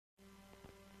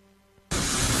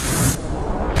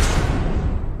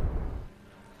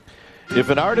If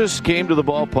an artist came to the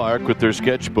ballpark with their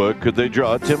sketchbook, could they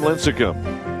draw Tim Lincecum?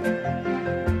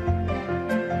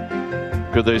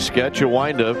 Could they sketch a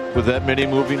windup with that many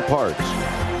moving parts?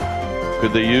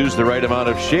 Could they use the right amount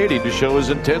of shading to show his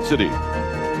intensity?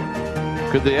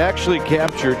 Could they actually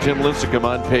capture Tim Lincecum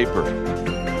on paper?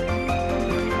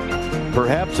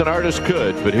 Perhaps an artist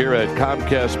could, but here at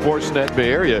Comcast Sportsnet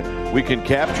Bay Area, we can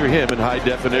capture him in high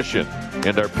definition.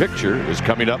 And our picture is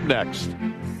coming up next.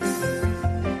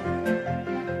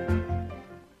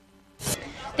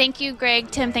 Thank you,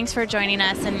 Greg. Tim, thanks for joining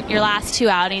us. And your last two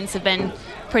outings have been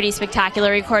pretty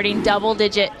spectacular, recording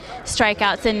double-digit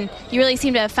strikeouts. And you really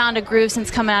seem to have found a groove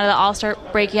since coming out of the All-Star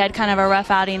break. You had kind of a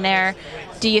rough outing there.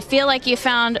 Do you feel like you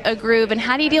found a groove? And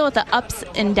how do you deal with the ups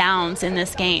and downs in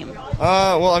this game?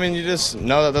 Well, I mean, you just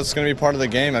know that that's going to be part of the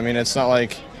game. I mean, it's not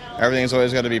like everything's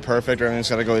always got to be perfect or everything's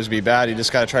got to always be bad. You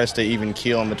just got to try to stay even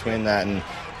keel in between that and,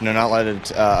 not let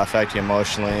it affect you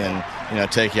emotionally and,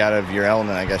 take you out of your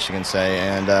element, I guess you can say.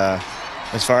 And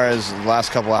as far as the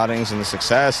last couple outings and the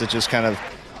success, it's just kind of,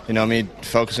 me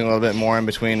focusing a little bit more in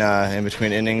between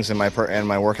innings and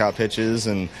my workout pitches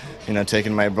and,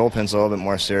 taking my bullpens a little bit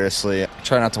more seriously.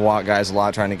 Try not to walk guys a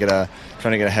lot, trying to get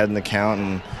ahead in the count.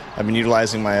 And I've been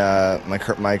utilizing my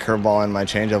curveball and my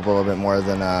changeup a little bit more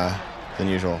than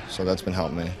usual, so that's been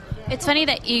helping me. It's funny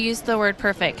that you use the word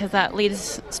perfect because that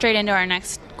leads straight into our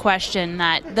next question,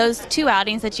 that those two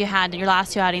outings that you had, your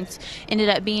last two outings, ended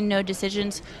up being no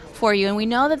decisions for you. And we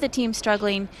know that the team's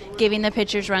struggling giving the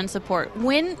pitchers run support.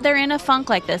 When they're in a funk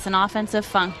like this, an offensive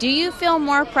funk, do you feel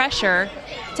more pressure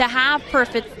to have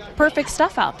perfect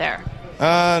stuff out there?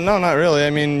 No, not really. I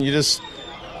mean, you just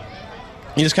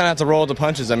kind of have to roll with the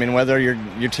punches. I mean, whether your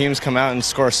teams come out and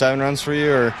score 7 runs for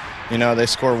you or, they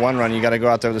score 1 run, you got to go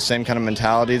out there with the same kind of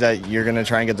mentality that you're going to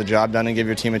try and get the job done and give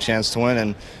your team a chance to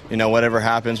win. And, whatever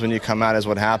happens when you come out is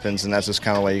what happens, and that's just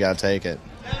kind of the way you got to take it.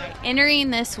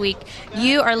 Entering this week,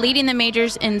 you are leading the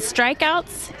majors in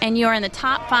strikeouts, and you are in the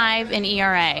top 5 in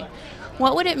ERA.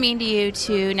 What would it mean to you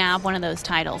to nab one of those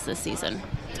titles this season?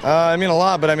 I mean, a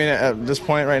lot, but I mean, at this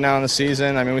point right now in the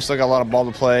season, I mean, we still got a lot of ball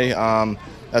to play.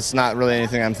 That's not really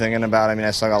anything I'm thinking about. I mean,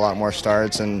 I still got a lot more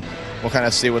starts, and we'll kind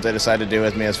of see what they decide to do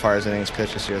with me as far as innings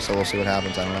pitched this year, so we'll see what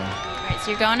happens. I don't know. All right,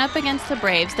 so you're going up against the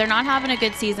Braves. They're not having a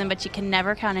good season, but you can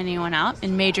never count anyone out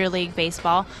in Major League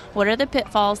Baseball. What are the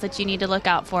pitfalls that you need to look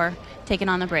out for taking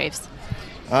on the Braves?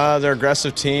 They're an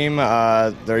aggressive team.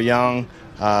 They're young.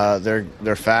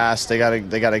 They're fast. They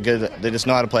just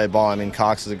know how to play ball. I mean,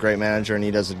 Cox is a great manager, and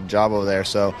he does a job over there.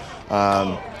 So,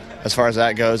 as far as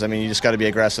that goes, I mean, you just got to be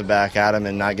aggressive back at them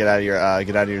and not get out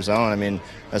of your zone. I mean,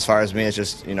 as far as me, it's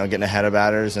just getting ahead of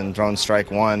batters and throwing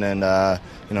strike one, and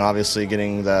obviously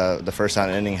getting the first out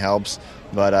inning helps.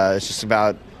 But it's just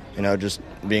about just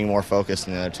being more focused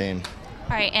than the other team.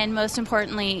 All right, and most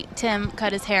importantly, Tim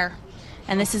cut his hair,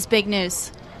 and this is big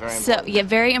news.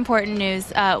 Very important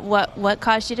news. What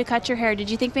caused you to cut your hair?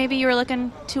 Did you think maybe you were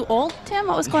looking too old, Tim?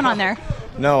 What was going on there?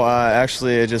 No,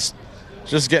 actually, it just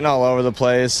getting all over the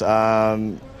place.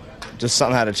 Just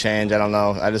something had to change. I don't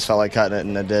know. I just felt like cutting it,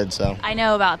 and it did. So I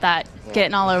know about that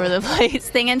getting all over the place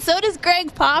thing, and so does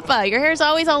Greg Papa. Your hair's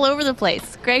always all over the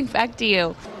place. Greg, back to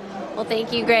you. Well,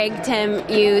 thank you, Greg. Tim,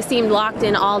 you seemed locked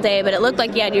in all day, but it looked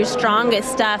like you had your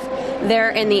strongest stuff there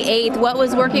in the 8th. What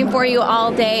was working for you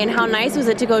all day, and how nice was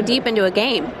it to go deep into a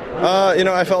game?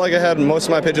 I felt like I had most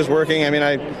of my pitches working. I mean,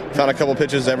 I found a couple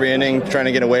pitches every inning trying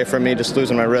to get away from me, just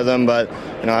losing my rhythm. But,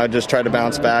 I just tried to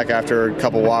bounce back after a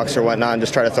couple walks or whatnot and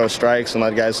just try to throw strikes and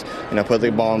let guys, put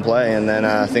the ball in play. And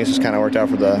then things just kind of worked out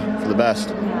for the best.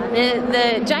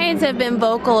 The Giants have been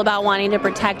vocal about wanting to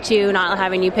protect you, not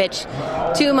having you pitch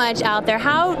too much out there.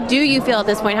 How do you feel at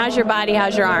this point? How's your body?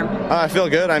 How's your arm? I feel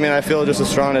good. I mean, I feel just as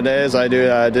strong today as I did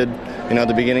at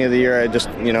the beginning of the year. I just,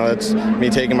 it's me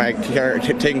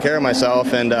taking care of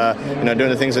myself and, doing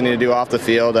the things I need to do off the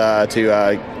field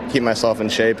to keep myself in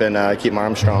shape and keep my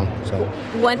arm strong. So.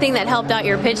 One thing that helped out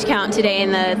your pitch count today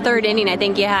in the 3rd inning, I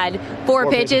think you had four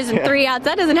pitches and 3 outs.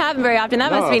 That doesn't happen very often.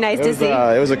 That must be nice to see.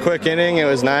 It was a quick inning. It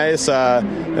was nice.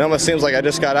 It almost seems like I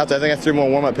just got out there. I think I threw more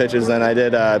warm-up pitches than I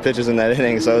did pitches in that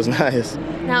inning, so it was nice.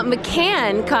 Now,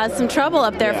 McCann caused some trouble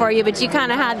up there for you, but you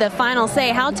kind of had the final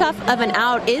say. How tough of an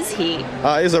out is he?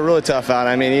 He's a really tough out.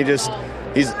 I mean,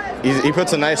 he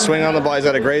puts a nice swing on the ball. He's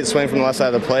got a great swing from the left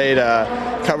side of the plate,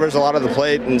 covers a lot of the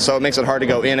plate, and so it makes it hard to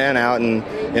go in and out. And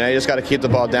you just got to keep the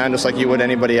ball down just like you would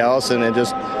anybody else. And it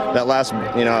just that last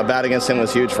bat against him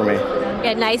was huge for me. You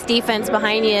had nice defense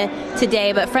behind you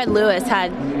today, but Fred Lewis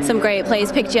had some great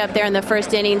plays, picked you up there in the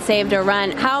first inning, saved a run.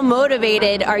 How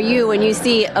motivated are you when you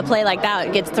see a play like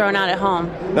that gets thrown out at home?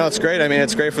 No, it's great. I mean,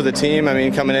 it's great for the team. I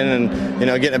mean, coming in and,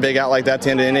 getting a big out like that at the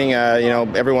end of the inning,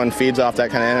 everyone feeds off that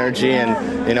kind of energy,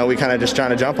 and, we kind of just trying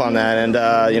to jump on that.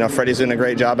 And, Freddie's doing a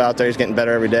great job out there. He's getting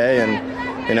better every day, and,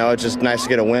 it's just nice to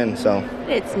get a win. So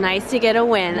it's nice to get a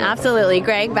win. Absolutely.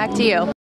 Greg, back to you.